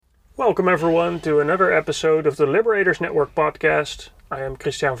Welcome everyone to another episode of the Liberators Network podcast. I am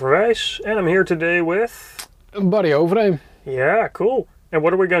Christian Verwijs and I'm here today with... Barry Overheem. Yeah, cool. And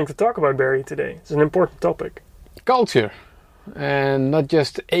what are we going to talk about, Barry, today? It's an important topic. Culture. And not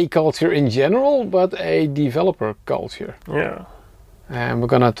just a culture in general, but a developer culture. Yeah. And we're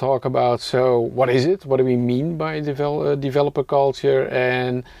going to talk about, what is it? What do we mean by developer culture?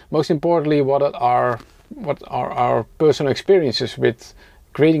 And most importantly, what are our personal experiences with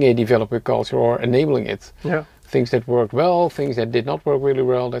creating a developer culture or enabling it? Yeah. Things that worked well, things that did not work really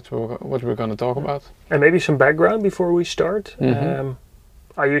well. That's what we're going to talk about. And maybe some background before we start. Mm-hmm.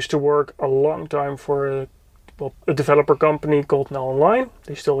 I used to work a long time for a developer company called Now Online.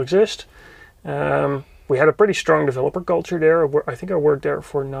 They still exist. We had a pretty strong developer culture there. I think I worked there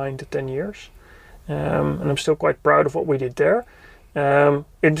for 9 to 10 years. And I'm still quite proud of what we did there.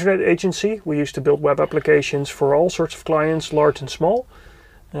 Internet agency. We used to build web applications for all sorts of clients, large and small.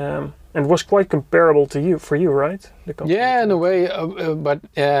 And it was quite comparable to for you, right? Yeah, in a way, but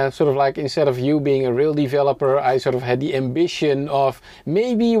sort of like instead of you being a real developer, I sort of had the ambition of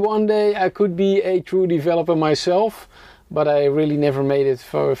maybe one day I could be a true developer myself, but I really never made it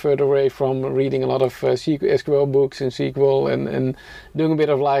further away from reading a lot of SQL books and SQL and doing a bit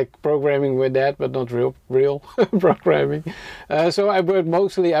of like programming with that, but not real programming. So I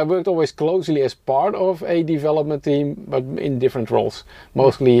worked always closely as part of a development team, but in different roles,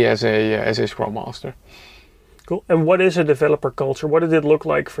 mostly as a Scrum Master. Cool. And what is a developer culture? What did it look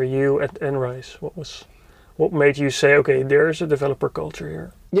like for you at Enrise? What made you say, okay, there's a developer culture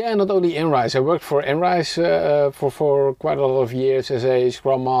here? Yeah, not only Enrise. I worked for Enrise for quite a lot of years as a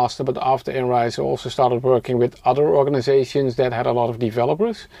Scrum Master, but after Enrise I also started working with other organizations that had a lot of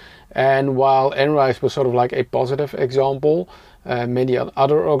developers. And while Enrise was sort of like a positive example, many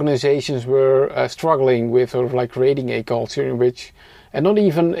other organizations were struggling with sort of like creating a culture in which, and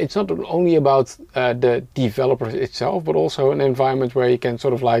it's not only about the developers itself, but also an environment where you can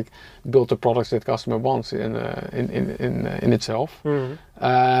sort of like build the products that customer wants in itself. Mm-hmm.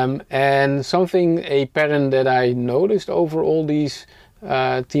 And a pattern that I noticed over all these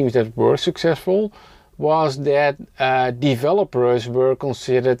teams that were successful was that developers were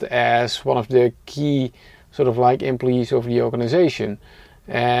considered as one of the key sort of like employees of the organization.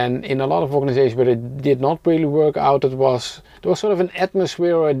 And in a lot of organizations where it did not really work out, there was sort of an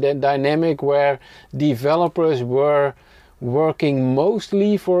atmosphere or a dynamic where developers were working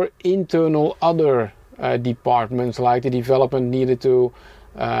mostly for internal other departments, like the development needed to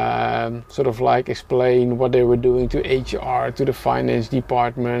sort of like explain what they were doing to HR, to the finance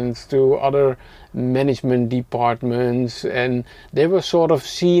department, to other management departments, and they were sort of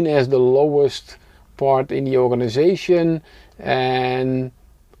seen as the lowest part in the organization, and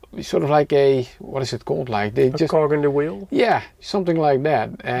sort of like what is it called? Like a cog in the wheel? Yeah, something like that.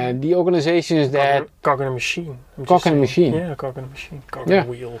 And the organizations Cog in a machine. Cog in a machine. Yeah, cog in a machine. Cog in a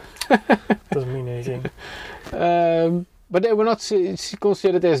wheel. Doesn't mean anything. But they were not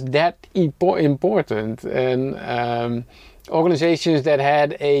considered as that important. And organizations that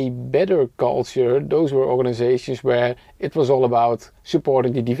had a better culture, those were organizations where it was all about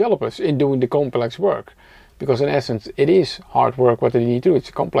supporting the developers in doing the complex work. Because in essence, it is hard work what they need to do. It's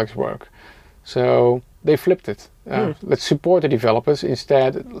complex work. So they flipped it. Let's support the developers.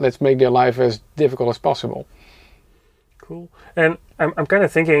 Instead, let's make their life as difficult as possible. Cool. And I'm kind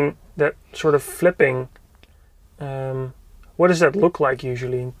of thinking that sort of flipping, what does that look like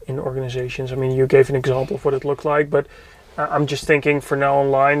usually in organizations? I mean, you gave an example of what it looked like, but I'm just thinking for Now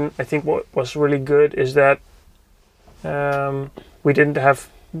Online, I think what was really good is that there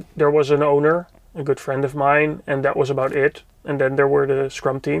was an owner, a good friend of mine, and that was about it. And then there were the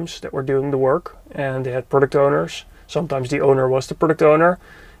Scrum teams that were doing the work, and they had product owners. Sometimes the owner was the product owner,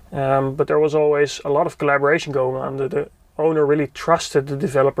 but there was always a lot of collaboration going on. The owner really trusted the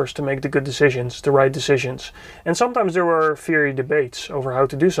developers to make the good decisions, the right decisions. And sometimes there were fiery debates over how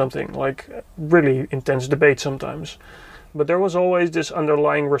to do something, like really intense debates sometimes. But there was always this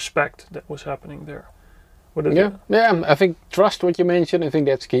underlying respect that was happening there. Yeah, I think trust, what you mentioned, I think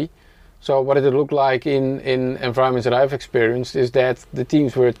that's key. So what did it look like in environments that I've experienced is that the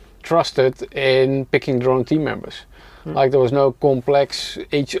teams were trusted in picking their own team members. Like there was no complex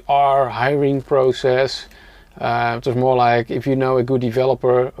HR hiring process. It was more like, if you know a good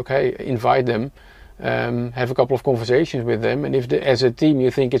developer, okay, invite them, have a couple of conversations with them, and if as a team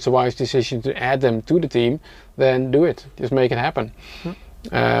you think it's a wise decision to add them to the team, then do it. Just make it happen.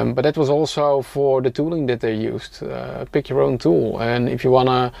 But that was also for the tooling that they used. Pick your own tool, and if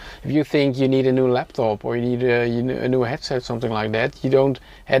you think you need a new laptop or you need a new headset, something like that, you don't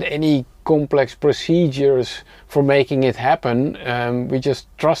have any complex procedures for making it happen. We just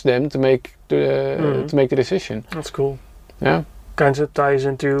trust them to make the decision. That's cool. Yeah. Kind of ties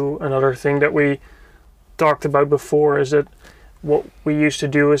into another thing that we talked about before, is that what we used to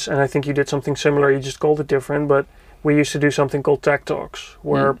do is, and I think you did something similar, you just called it different, but we used to do something called Tech Talks,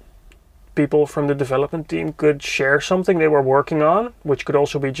 where people from the development team could share something they were working on, which could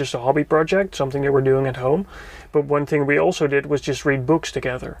also be just a hobby project, something they were doing at home. But one thing we also did was just read books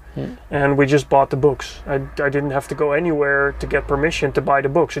together. And we just bought the books. I didn't have to go anywhere to get permission to buy the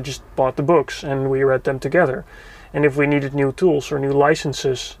books. I just bought the books and we read them together. And if we needed new tools or new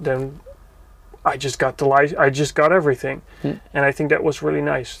licenses, then I just got everything. And I think that was really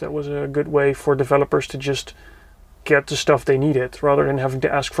nice. That was a good way for developers to just get the stuff they needed rather than having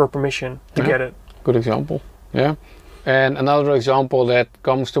to ask for permission to get it. Good example. Yeah. And another example that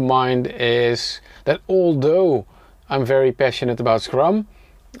comes to mind is that although I'm very passionate about Scrum,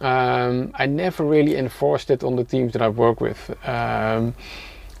 I never really enforced it on the teams that I work with.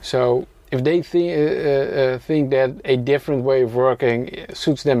 So if they think that a different way of working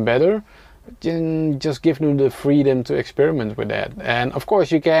suits them better, then just give them the freedom to experiment with that. And of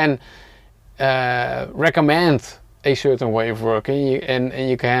course you can recommend a certain way of working, and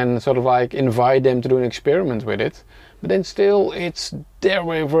you can sort of like invite them to do an experiment with it, but then still it's their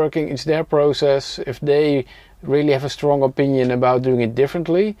way of working, it's their process. If they really have a strong opinion about doing it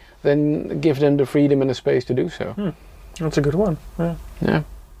differently, then give them the freedom and the space to do so. That's a good one. Yeah.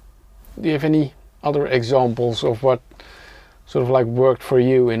 Do you have any other examples of what sort of like worked for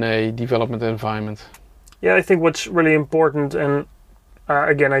you in a development environment? Yeah, I think what's really important, and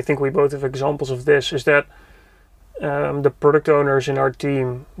again I think we both have examples of this, is that the product owners in our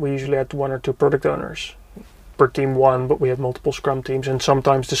team, we usually had 1 or 2 product owners per team one, but we had multiple Scrum teams, and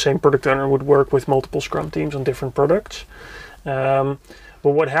sometimes the same product owner would work with multiple Scrum teams on different products.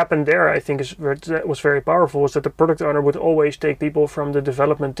 But what happened there, I think, that was very powerful, was that the product owner would always take people from the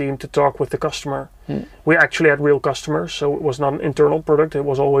development team to talk with the customer. We actually had real customers, so it was not an internal product, it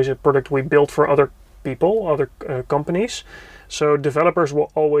was always a product we built for other people, other companies. So developers were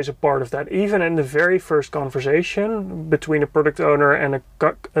always a part of that. Even in the very first conversation between a product owner and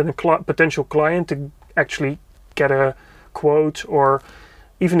a potential client to actually get a quote, or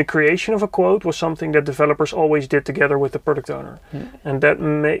even the creation of a quote, was something that developers always did together with the product owner. And that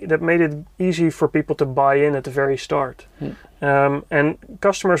made it easy for people to buy in at the very start. And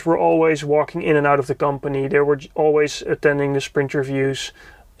customers were always walking in and out of the company. They were always attending the sprint reviews,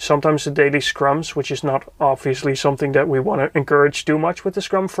 sometimes the daily scrums, which is not obviously something that we want to encourage too much with the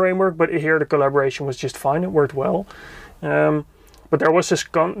Scrum framework, but here the collaboration was just fine, it worked well. But there was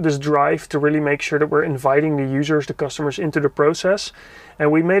this drive to really make sure that we're inviting the users, the customers, into the process.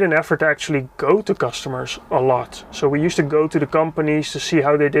 And we made an effort to actually go to customers a lot. So we used to go to the companies to see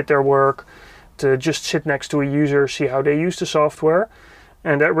how they did their work, to just sit next to a user, see how they use the software.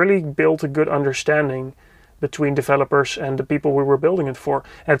 And that really built a good understanding between developers and the people we were building it for.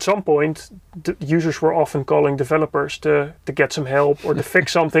 At some point, the users were often calling developers to get some help or to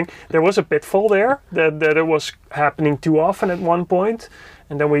fix something. There was a pitfall there that it was happening too often at one point,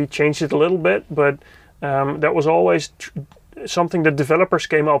 and then we changed it a little bit, but that was always something that developers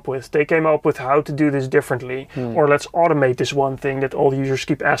came up with. They came up with how to do this differently, or let's automate this one thing that all the users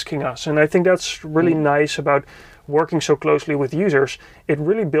keep asking us. And I think that's really nice about working so closely with users. It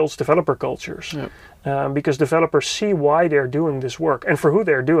really builds developer cultures, because developers see why they're doing this work and for who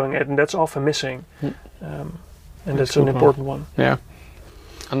they're doing it, and that's often missing. And that's an important one. Yeah.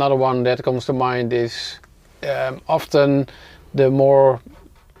 Another one that comes to mind is often the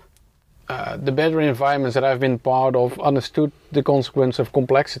better environments that I've been part of understood the consequence of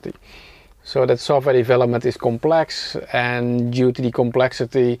complexity. So that software development is complex, and due to the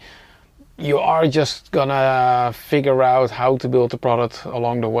complexity, you are just gonna figure out how to build the product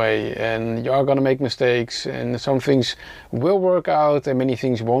along the way, and you are gonna make mistakes, and some things will work out and many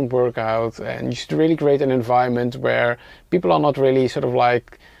things won't work out. And you should really create an environment where people are not really sort of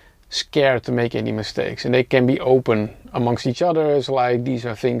like scared to make any mistakes, and they can be open amongst each other. It's like, these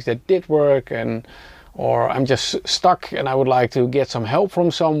are things that did work, or I'm just stuck and I would like to get some help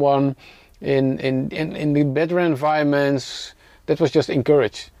from someone. In the better environments, that was just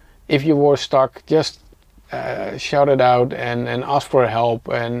encouraged. If you were stuck, just shout it out and ask for help,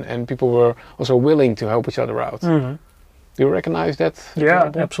 and people were also willing to help each other out. Do you recognize that? Yeah,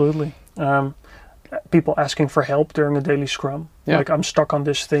 example? Absolutely. People asking for help during a daily scrum. Like, I'm stuck on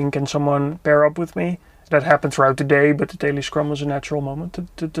this thing, can someone pair up with me? That happened throughout the day, but the daily scrum was a natural moment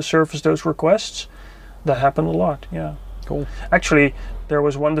to surface those requests. That happened a lot, yeah. Cool. Actually, there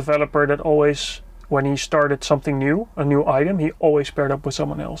was one developer that always when he started something new, a new item, he always paired up with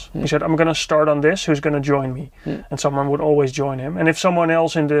someone else. He said, I'm going to start on this, who's going to join me? And someone would always join him. And if someone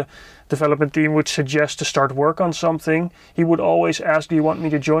else in the development team would suggest to start work on something, he would always ask, do you want me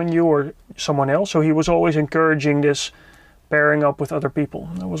to join you or someone else? So he was always encouraging this pairing up with other people.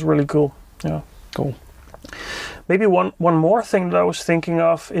 That was really cool. Yeah. Cool. Maybe one more thing that I was thinking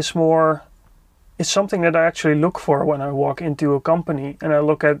of is something that I actually look for when I walk into a company and I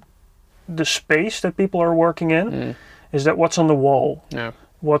look at the space that people are working in. Is that what's on the wall,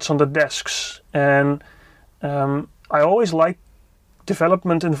 what's on the desks. And I always like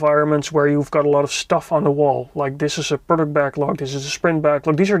development environments where you've got a lot of stuff on the wall, like this is a product backlog, this is a sprint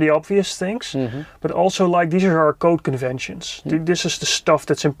backlog. These are the obvious things, but also like these are our code conventions. This is the stuff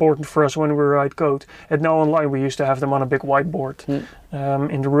that's important for us when we write code. At Now Online we used to have them on a big whiteboard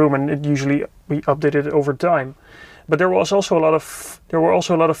in the room, and we updated it over time. But there were also a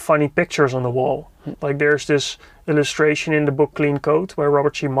lot of funny pictures on the wall. Like there's this illustration in the book Clean Code by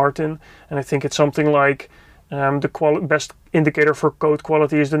Robert C. Martin, and I think it's something like the best indicator for code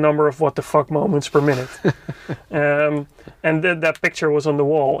quality is the number of what the fuck moments per minute. And that picture was on the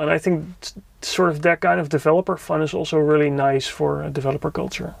wall. And I think sort of that kind of developer fun is also really nice for a developer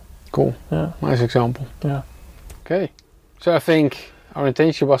culture. Cool. Yeah. Nice example. Yeah. Okay. So I think our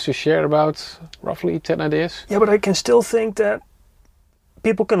intention was to share about roughly 10 ideas. Yeah, but I can still think that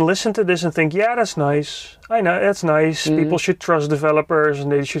people can listen to this and think, yeah, that's nice. I know, that's nice. People should trust developers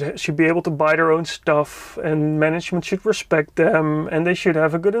and they should be able to buy their own stuff and management should respect them and they should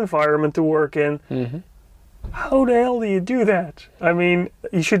have a good environment to work in. How the hell do you do that? I mean,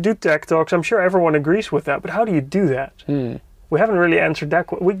 you should do tech talks. I'm sure everyone agrees with that, but how do you do that? We haven't really answered that.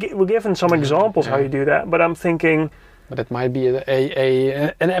 We're given some examples how you do that, but I'm thinking... But it might be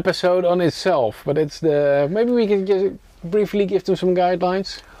an episode on itself, but maybe we can just briefly give them some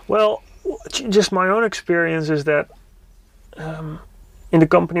guidelines. Well, just my own experience is that in the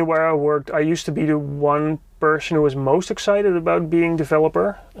company where I worked, I used to be the one person who was most excited about being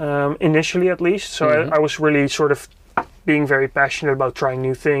developer, initially at least. So I was really sort of being very passionate about trying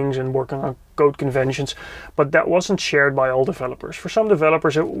new things and working on code conventions, but that wasn't shared by all developers. For some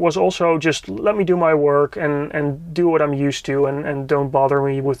developers, it was also just let me do my work and do what I'm used to and don't bother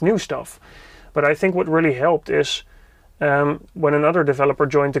me with new stuff. But I think what really helped is when another developer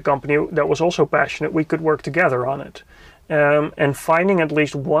joined the company that was also passionate, we could work together on it. And finding at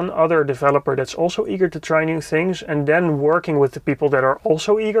least one other developer that's also eager to try new things and then working with the people that are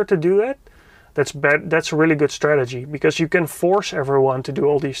also eager to do it, that's a really good strategy, because you can force everyone to do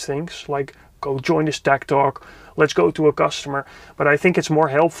all these things, like go join this tech talk, let's go to a customer. But I think it's more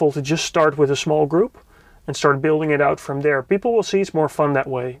helpful to just start with a small group and start building it out from there. People will see it's more fun that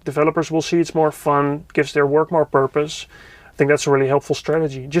way. Developers will see it's more fun, gives their work more purpose. I think that's a really helpful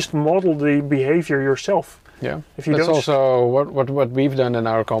strategy. Just model the behavior yourself. Yeah, that's also what we've done in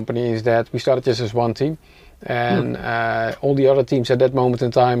our company is that we started just as one team. And all the other teams at that moment in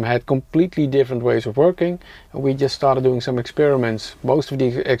time had completely different ways of working, and we just started doing some experiments. Most of the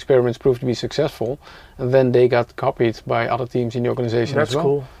experiments proved to be successful, and then they got copied by other teams in the organization as well. That's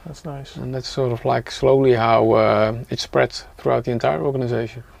cool. That's nice. And that's sort of like slowly how it spread throughout the entire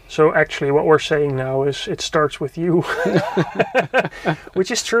organization. So actually what we're saying now is it starts with you, which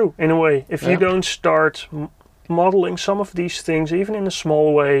is true in a way. If you don't start modeling some of these things, even in a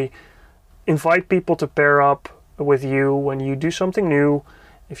small way, invite people to pair up with you when you do something new.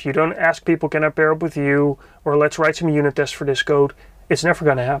 If you don't ask people, can I pair up with you? Or let's write some unit tests for this code. It's never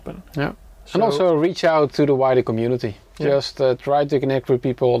going to happen. Yeah. So, and also reach out to the wider community. Just try to connect with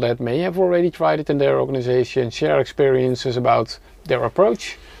people that may have already tried it in their organization, share experiences about their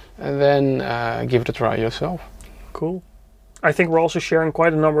approach, and then give it a try yourself. Cool. I think we're also sharing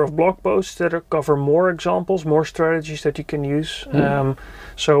quite a number of blog posts that cover more examples, more strategies that you can use.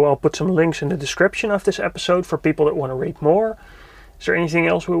 So I'll put some links in the description of this episode for people that want to read more. Is there anything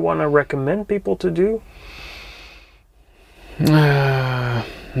else we want to recommend people to do?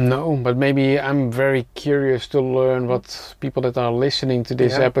 No, but maybe I'm very curious to learn what people that are listening to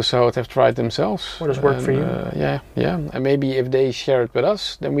this episode have tried themselves. What has worked for you? Yeah. And maybe if they share it with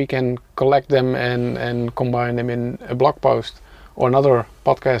us, then we can collect them and combine them in a blog post or another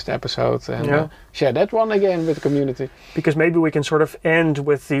podcast episode and share that one again with the community. Because maybe we can sort of end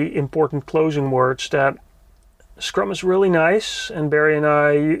with the important closing words that Scrum is really nice, and Barry and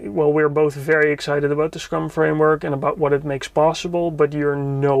I, well, we're both very excited about the Scrum framework and about what it makes possible, but you're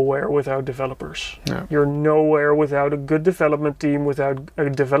nowhere without developers. No. You're nowhere without a good development team, without a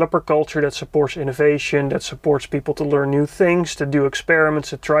developer culture that supports innovation, that supports people to learn new things, to do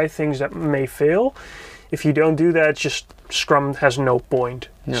experiments, to try things that may fail. If you don't do that, just Scrum has no point.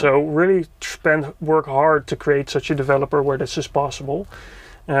 Yeah. So really work hard to create such a developer where this is possible.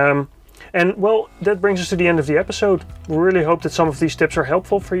 And well, that brings us to the end of the episode. We really hope that some of these tips are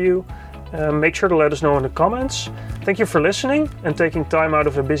helpful for you. Make sure to let us know in the comments. Thank you for listening and taking time out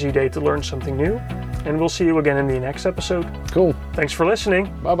of a busy day to learn something new. And we'll see you again in the next episode. Cool. Thanks for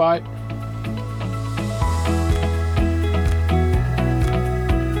listening. Bye-bye.